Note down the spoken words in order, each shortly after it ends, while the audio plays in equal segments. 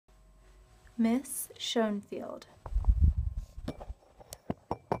Miss Schoenfield.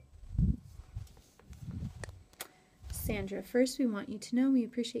 Sandra, first we want you to know we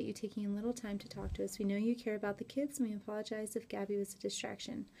appreciate you taking a little time to talk to us. We know you care about the kids, and we apologize if Gabby was a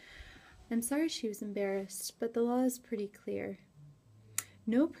distraction. I'm sorry she was embarrassed, but the law is pretty clear.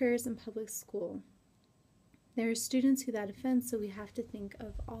 No prayers in public school. There are students who that offends, so we have to think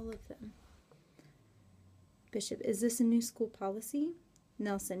of all of them. Bishop, is this a new school policy?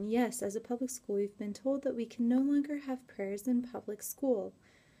 Nelson, yes, as a public school, we've been told that we can no longer have prayers in public school.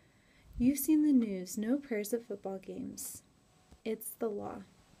 You've seen the news, no prayers at football games. It's the law.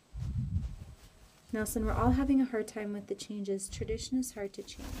 Nelson, we're all having a hard time with the changes. Tradition is hard to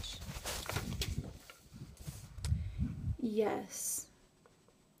change. Yes.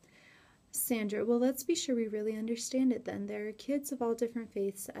 Sandra, well, let's be sure we really understand it then. There are kids of all different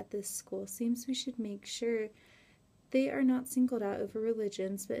faiths at this school. Seems we should make sure they are not singled out over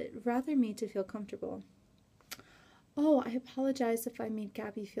religions, but rather made to feel comfortable. Oh, I apologize if I made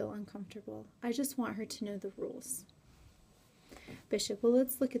Gabby feel uncomfortable. I just want her to know the rules. Bishop, well,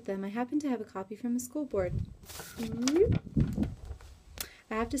 let's look at them. I happen to have a copy from the school board.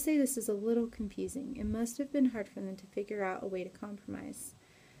 I have to say this is a little confusing. It must have been hard for them to figure out a way to compromise.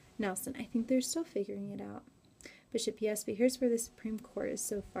 Nelson, I think they're still figuring it out. Bishop, yes, but here's where the Supreme Court is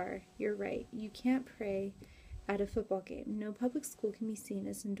so far. You're right. You can't pray at a football game. No public school can be seen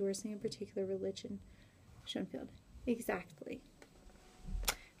as endorsing a particular religion. Schoenfield, exactly.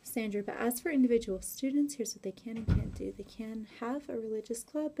 Sandra, but as for individual students, here's what they can and can't do. They can have a religious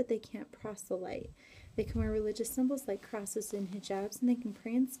club, but they can't proselyte. They can wear religious symbols like crosses and hijabs, and they can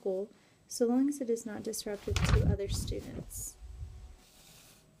pray in school, so long as it is not disruptive to other students.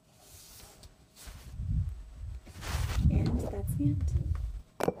 And that's the end.